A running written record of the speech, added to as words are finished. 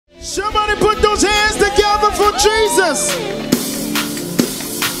Somebody put those hands together for Jesus.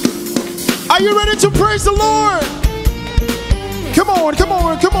 Are you ready to praise the Lord? Come on, come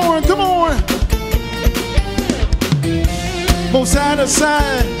on, come on, come on. Move side to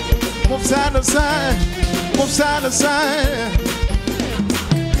side, move side to side, move side to side.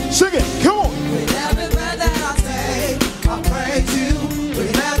 Sing it, come on. With every breath that I take, I praise you.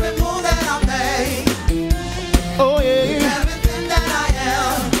 With every move that I make, oh yeah. with everything that I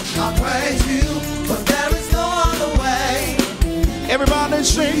am, I praise you. But there is no other way. Everybody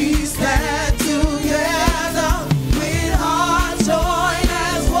sing. We stand together with hearts joined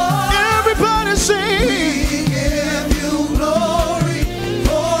as one. Everybody sing. We give you glory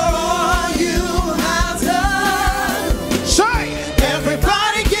for all you have done. Sing.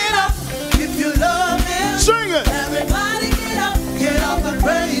 Everybody get up if you love him. Sing it. Everybody get up and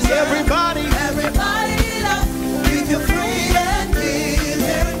praise him. Everybody. Everybody get up if you're free and give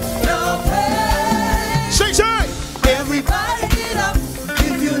him the praise. Sing, sing. Everybody get up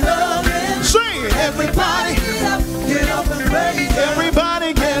if you love him. Sing. Everybody get up and praise him.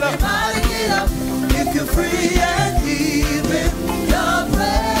 Everybody get up. Everybody get up if you're free and give him the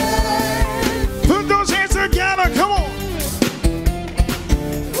praise. Put those hands together. Come on.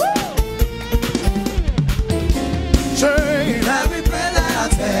 Sing. Every prayer that I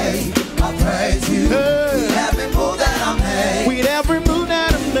take, I praise you. With every move that I make, With every move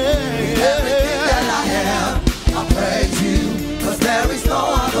that I make. everything that I am, I praise you. 'Cause there is no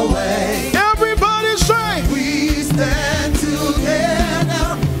other way. Everybody sing. We stand together,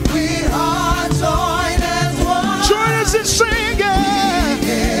 we are joined as one. Join us in singing.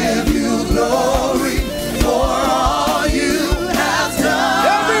 Give you glory for all you have done.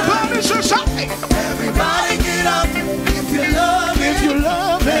 Everybody should sing. Everybody get up if you love him. If you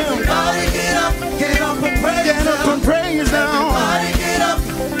love him, Everybody get up and praise get up him. and praise now. Everybody get up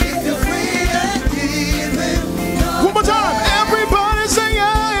if you're free and give him the One more time. Everybody sing.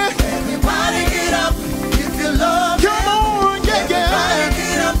 Yeah. Everybody get up if you love him. Come on. Yeah, Everybody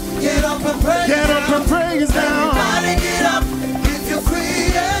yeah. get up and praise Get him. up and praise now. Everybody get up if you're free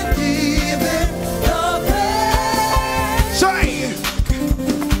and give him the praise. Sing.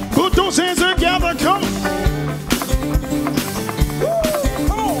 Put those hands together. Come on.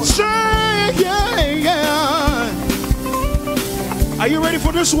 Sing. Yeah, yeah. Are you ready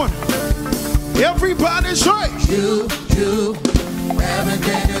for this one? Everybody sing. You,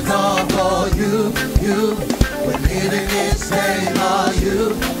 everything is all for you. We're living this day for you.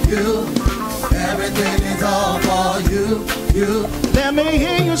 Everything is all for you. Let me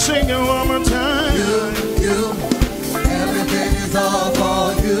hear you singing one more time. You, everything is all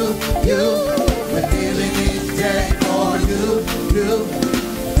for you. We're living this day for you.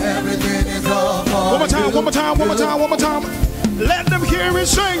 Everything is all for One more time, you. one more time, one more time, one more time. Let them hear it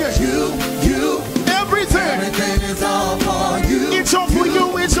singing. You, Everything. everything is all for you. It's all for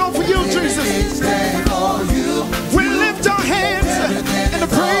you, it's all for you, Jesus. This day for you. We lift our hands in the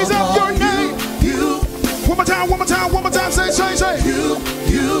praise of your name. One more time, one more time, one more time. Say.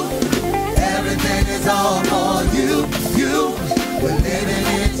 You, everything is all for you. We're living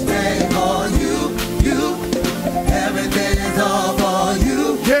each day for you. Everything is all for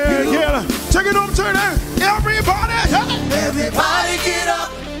you. Yeah. Take it over, turn it. Everybody. Everybody get up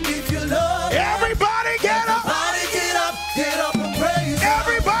if you love. Everybody get up. Get up and praise.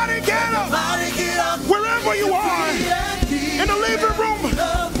 Everybody get up. Everybody get up. Wherever you are. In the living room. In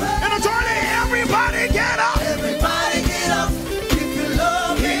the toilet. Everybody get up. Everybody get up if you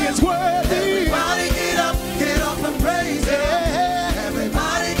love He him. is worthy. Everybody get up and praise him.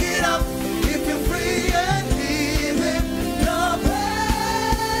 Everybody get up if you're free and give him the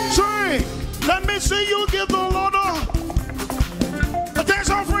praise. Sing. Let me see you give the Lord a dance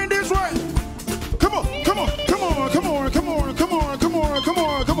offering this way. Come on.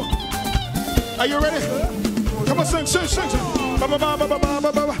 Are you ready? Come on, sing. Ba, ba, ba, ba, ba, ba,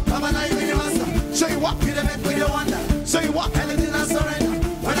 ba, ba. Baba, now you be the master. Say what? You the make me the wonder. Say what? Anything I surrender.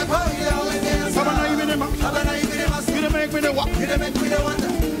 When I call you, always answer. Baba, now you be the man. Baba, now you be the master. You the make me the what? You the make me the wonder.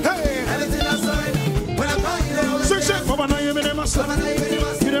 Hey. Anything I surrender. When I call you, always Sing. answer. Baba, now you be the master. Baba, now you be the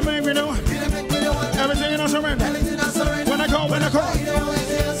master. You the make me the what? You the make me the wonder. Everything I surrender. Anything I surrender. When I call. You always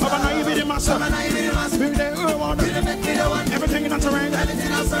answer. Baba, now you be the master. Baba, now you be the master. Be the wonder. You the make me the wonder. Everything I surrender.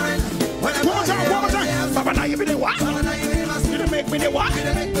 Anything I surrender. When I One more call you, time. always answer. Baba, now you be the what? Baba, now you be the master. You the make me the what? You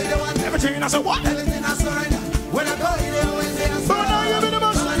the make me the wonder. Everything I say what? Anything I surrender. When I call you, always answer. Baba, now you be the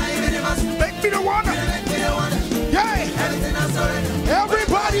master. Baba, now you be the master. Make me the one. You the make me the wonder. Yeah. Anything I surrender.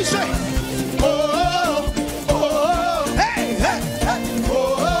 Everybody say. Hey.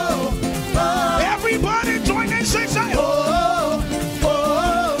 Everybody join and sing. Say.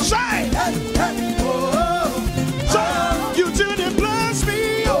 Say.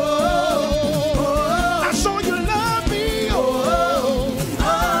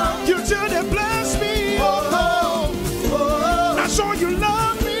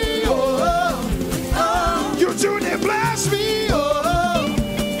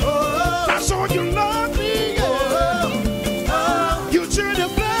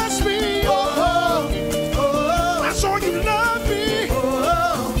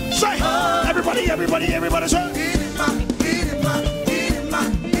 everybody say.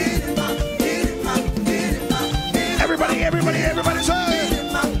 Everybody say.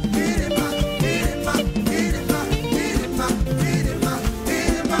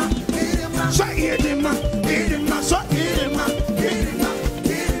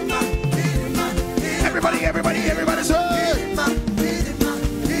 Everybody say.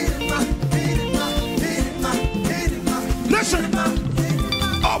 Listen.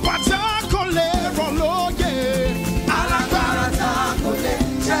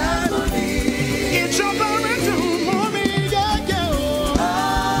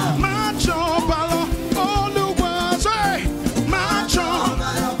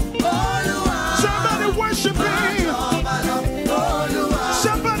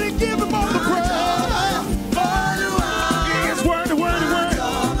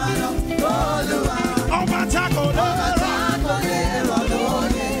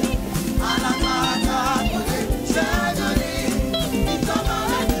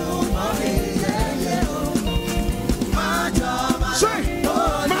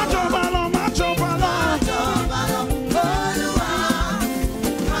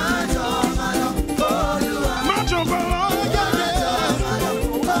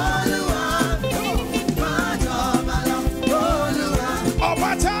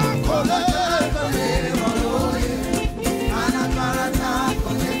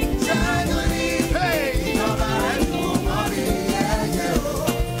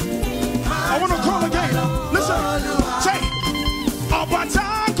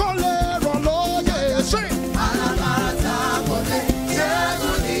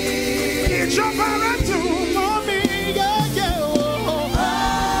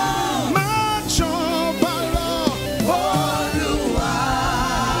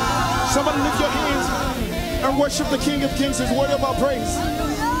 Worship the King of Kings, is worthy of our praise.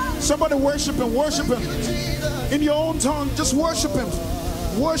 Somebody worship him, worship him. In your own tongue, just worship him.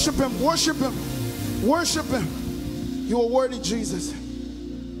 Worship him, worship him, worship him. You are worthy, Jesus.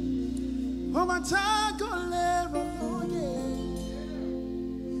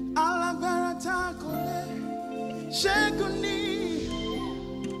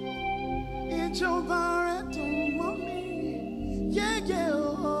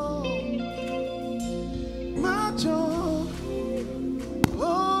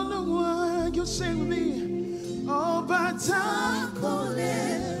 You sing with me. Oh, but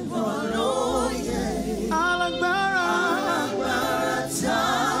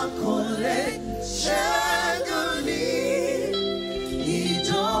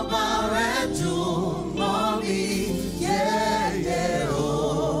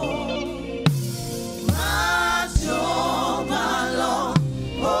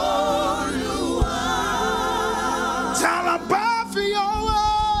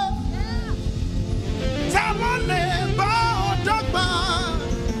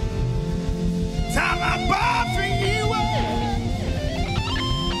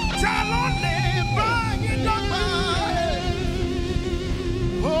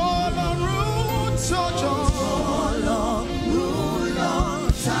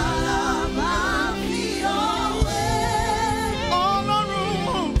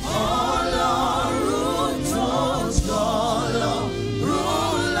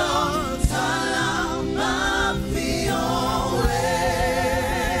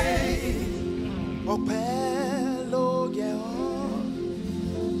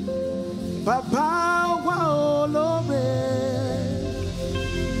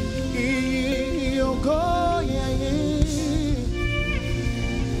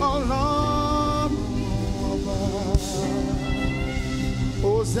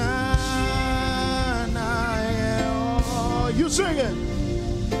you sing it.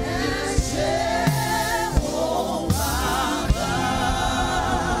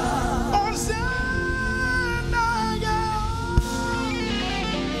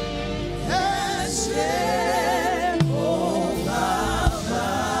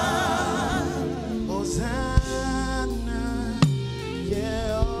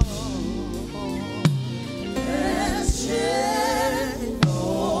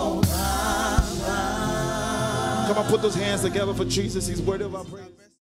 Come on, put those hands together for Jesus. He's worthy of our praise.